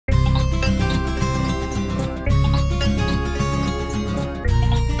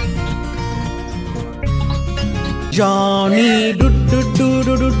Johny, do do do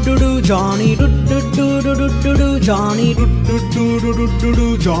do do do do. Johny, do do do do do do do. Johny, do do do do do do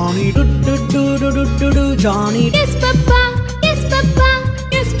do. Johny, do do do do do do do. Johny. Yes, Papa. Yes, Papa.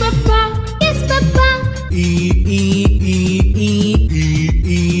 Yes, Papa. Yes, Papa. E e e e e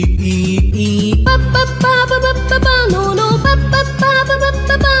e e e. Papa, papa, papa, no no. Papa, papa,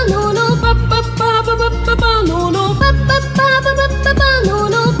 papa, no no. Papa, papa, papa, no no. Papa, papa, papa, no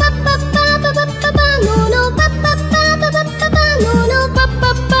no. Papa, papa, papa, no no. Papa, papa, papa, no no. Papa, papa, papa, no no. Papa,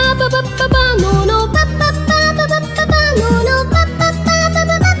 papa, papa, no no. Papa,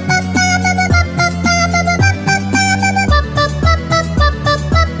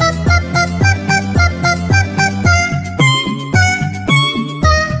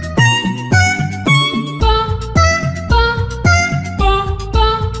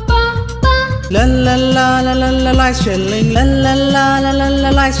 La la la la la la la shilling. La la la la la la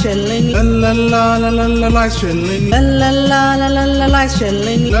la shilling. La la la la la la la shilling. La la la la la la la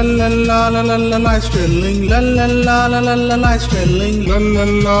shilling. La la la la la la la shilling. La la la la la la la shilling. La la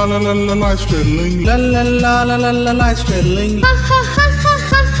la la la la la shilling. La la la la la la la shilling. ha ha ha ha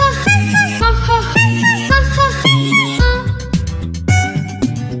ha ha ha ha ha.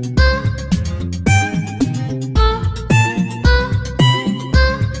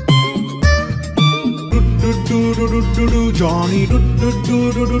 Do do do do do. Johny, do do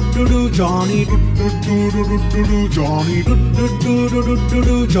do do do do do. Johny, do do do do do do do. Johny, do do do do do do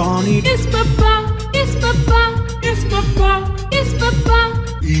do. Johny. Yes, Papa. Yes, Papa. Yes, Papa. Yes, Papa.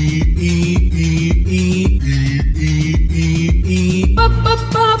 E e e e e e e e. Papa,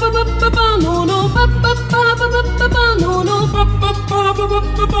 papa, papa, no no. Papa, papa, papa, no no. Papa, papa,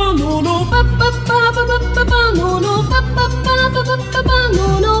 papa, no no. Papa, papa, papa, no no. Papa, papa, papa, no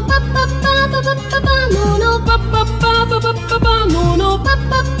no. Papa, papa, papa, no no. Papa, papa, papa, no no. Papa, papa, papa, no no.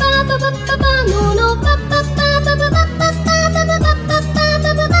 Papa, papa,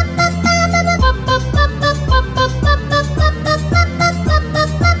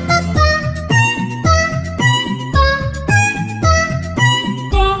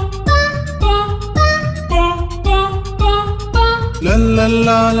 La la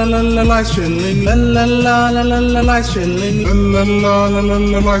la la la la la shilling. La la la la la la la shilling. La la la la la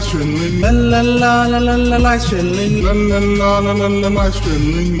la la shilling. La la la la la la la shilling. La la la la la la la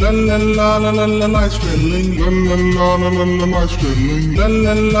shilling. La la la la la la la shilling. La la la la la la la shilling. La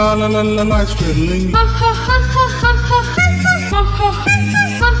la la la la la la shilling. ha ha ha ha ha ha ha ha ha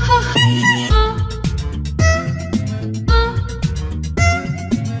ha.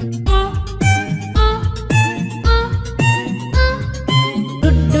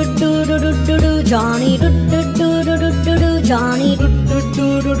 Johny, do do do do do do do. Johny, do Do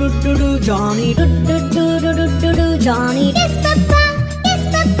do do do do do. Johny, do do do do do do do. Johny. Yes, Papa. Yes,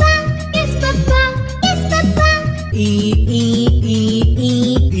 Papa. Yes, Papa. Yes, Papa. e e e e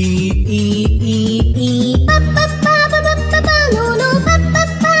e e e e. Papa, papa, papa, no no. Papa,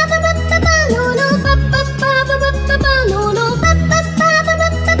 papa, papa, no no. Papa, papa, papa, no no. Papa, papa, papa, no no. Papa,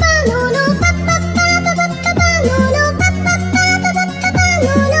 papa, papa, no no. Papa, papa, papa, no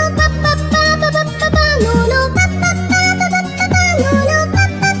no. Papa, papa, papa, no no. Papa, papa, papa, no no.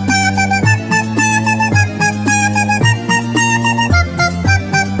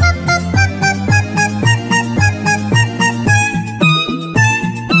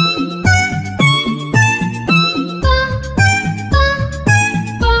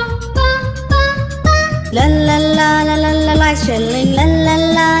 La la la la la la la shilling. La la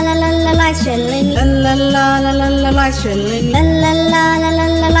la la la la la shilling. La la la la la la la shilling. La la la la la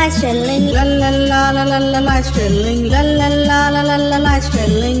la la shilling. La la la la la la la shilling. La la la la la la la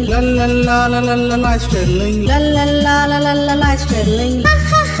shilling. La la la la la la la shilling. La la la la la la la shilling. Ha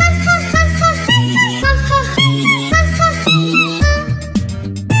ha ha ha ha ha ha ha ha ha.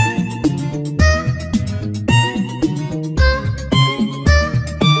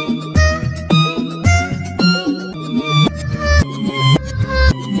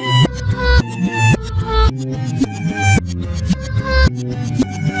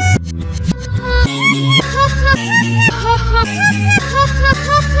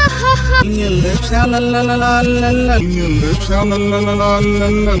 In your lips, la la la la la la. In your lips, la la la la la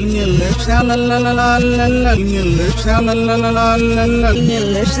la. In your lips, la la la la la la. In your lips, la la la la la la. In your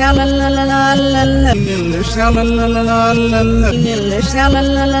lips, la la la la la la. In your lips, la la la la la la. In your lips, la la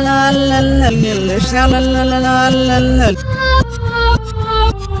la la la la. In your lips, la la la la la la.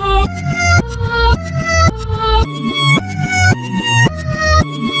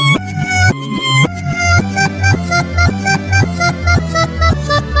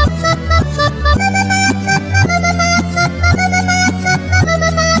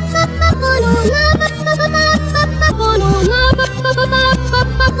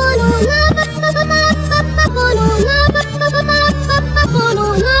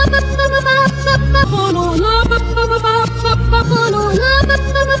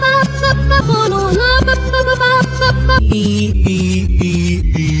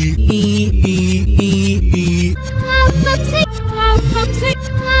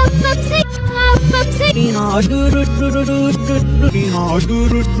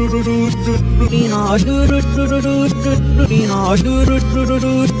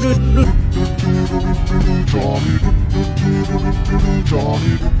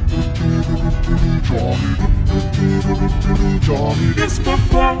 Johnny, yes,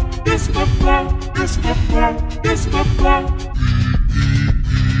 papa, yes, papa, yes, papa, yes, papa.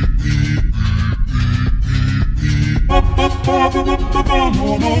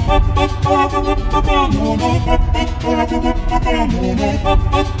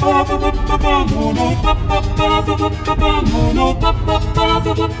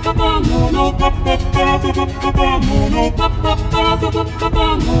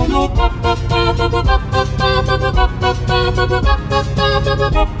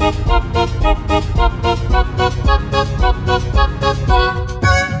 Johnny,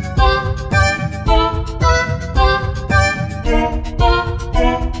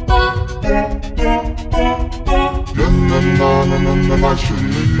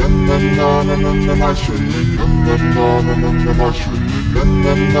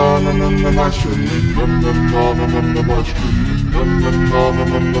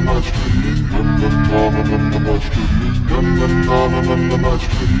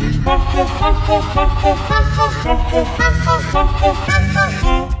 Johnny,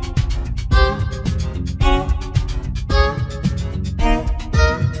 Johnny,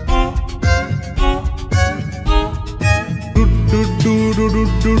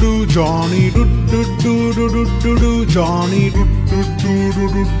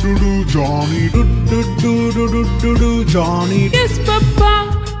 Johnny. Yes, papa,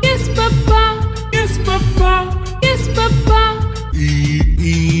 yes, papa, yes, papa, yes, papa.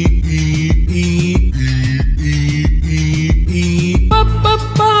 Papa,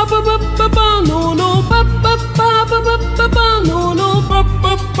 papa, papa, no, no, papa, papa, papa, no, no,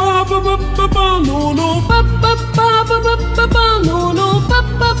 papa, papa, papa, no, no, papa, papa, papa, no, no, papa, papa, papa, no, no, papa, papa,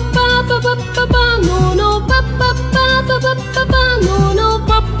 papa, no, no, papa, papa, papa, no, no,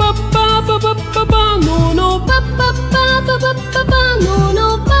 papa, papa, papa, no, no, papa,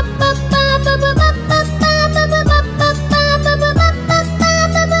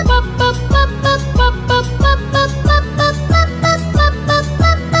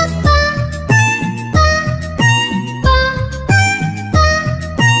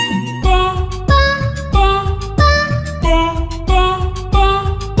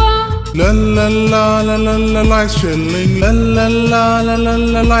 La la la la la lights chilling. La la la la la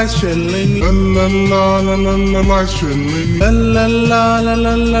la lights chilling. La la la la la la lights chilling. La la la la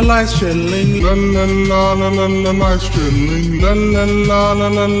la la lights chilling. La la la la la la lights chilling. La la la la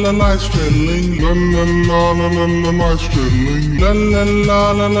la la lights chilling. La la la la la la lights chilling. La la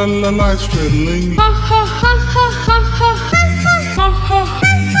la la la la lights chilling. ha ha ha ha ha ha.